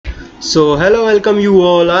So hello welcome you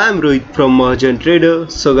all, I am Rohit from merchant trader.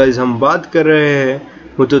 So guys हम बात कर रहे हैं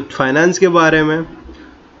मुथूट फाइनेंस के बारे में।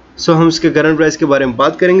 हम इसके करंट प्राइस के बारे में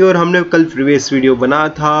बात करेंगे। और हमने कल प्रीवियस वीडियो बनाया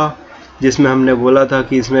था जिसमें हमने बोला था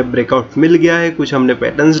कि इसमें ब्रेकआउट मिल गया है, कुछ हमने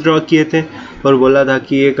पैटर्न्स ड्रॉ किए थे और बोला था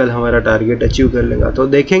कि ये कल हमारा टारगेट अचीव कर लेगा। तो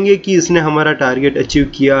देखेंगे कि इसने हमारा टारगेट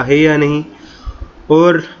अचीव किया है या नहीं,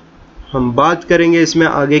 और हम बात करेंगे इसमें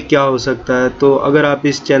आगे क्या हो सकता है। तो अगर आप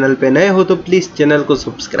इस चैनल पे नए हो तो प्लीज़ चैनल को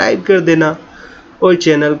सब्सक्राइब कर देना और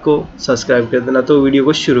चैनल को सब्सक्राइब कर देना। तो वीडियो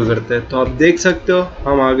को शुरू करते हैं। तो आप देख सकते हो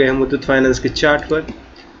हम आ गए हैं मुथूट फाइनेंस के चार्ट पर।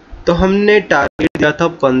 तो हमने टारगेट दिया था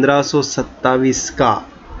 1527 का,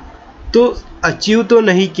 तो अचीव तो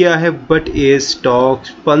नहीं किया है, बट ये स्टॉक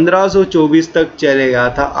 1524 तक चले गया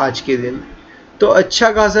था आज के दिन। तो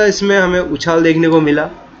अच्छा खासा इसमें हमें उछाल देखने को मिला।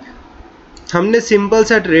 हमने सिंपल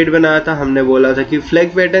सा ट्रेड बनाया था, हमने बोला था कि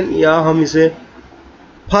फ्लैग पैटर्न या हम इसे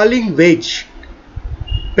फॉलिंग वेज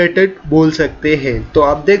पैटर्न बोल सकते हैं। तो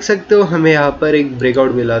आप देख सकते हो हमें यहाँ पर एक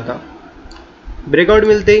ब्रेकआउट मिला था। ब्रेकआउट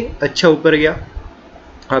मिलते ही अच्छा ऊपर गया।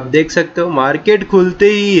 आप देख सकते हो मार्केट खुलते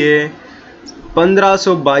ही ये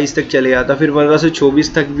 1522 तक चले गया था, फिर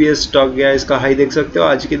 1524 तक भी ये स्टॉक गया। इसका हाई देख सकते हो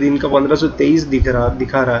आज के दिन का 1523 दिखा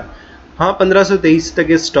रहा है। हाँ, 1523 तक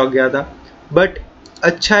ये स्टॉक गया था, बट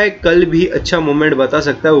अच्छा है, कल भी अच्छा मूवमेंट बता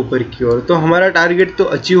सकता है ऊपर की ओर। तो हमारा टारगेट तो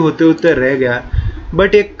अचीव होते होते रह गया,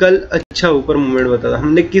 बट एक कल अच्छा ऊपर मूवमेंट बता था।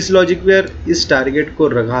 हमने किस लॉजिक पर इस टारगेट को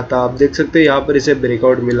रखा था आप देख सकते हो। यहाँ पर इसे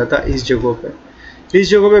ब्रेकआउट मिला था इस जगह पे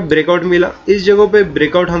ब्रेकआउट मिला। इस जगह पे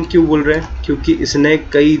ब्रेकआउट हम क्यों बोल रहे हैं, क्योंकि इसने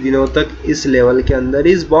कई दिनों तक इस लेवल के अंदर,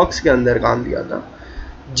 इस बॉक्स के अंदर काम दिया था।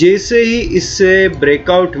 जैसे ही इससे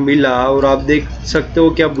ब्रेकआउट मिला और आप देख सकते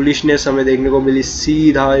हो क्या बुलिशनेस हमें देखने को मिली,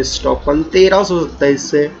 सीधा स्टॉक 1327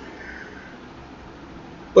 से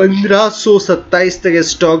 1527 तक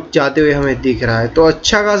स्टॉक जाते हुए हमें दिख रहा है। तो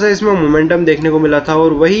अच्छा खासा इसमें मोमेंटम देखने को मिला था,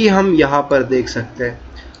 और वही हम यहाँ पर देख सकते हैं।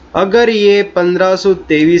 अगर ये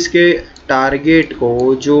 1523 के टारगेट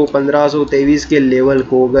को, जो 1523 के लेवल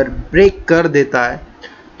को अगर ब्रेक कर देता है,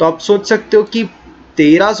 तो आप सोच सकते हो कि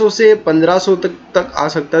 1300 से 1500 तक आ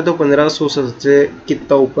सकता है। तो 1500 से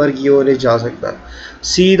कितना ऊपर की ओर जा सकता है।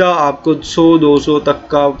 सीधा आपको 100-200 तक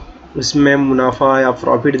का इसमें मुनाफा या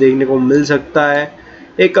प्रॉफिट देखने को मिल सकता है।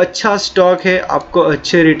 एक अच्छा स्टॉक है, आपको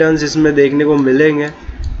अच्छे रिटर्न्स इसमें देखने को मिलेंगे।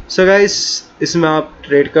 सो गाइस, इसमें आप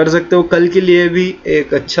ट्रेड कर सकते हो। कल के लिए भी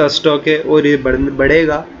एक अच्छा स्टॉक है और ये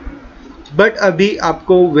बढ़ेगा, बट अभी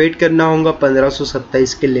आपको वेट करना होगा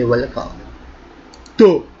 1527 के लेवल का।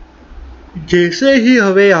 तो जैसे ही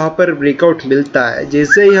हमें यहाँ पर ब्रेकआउट मिलता है,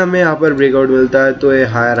 तो ये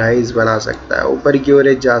हायर हाइज बना सकता है, ऊपर की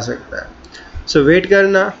ओर जा सकता है। सो वेट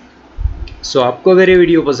करना। आपको अगर ये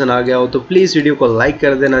वीडियो पसंद आ गया हो तो प्लीज़ वीडियो को लाइक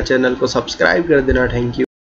कर देना, चैनल को सब्सक्राइब कर देना। Thank you.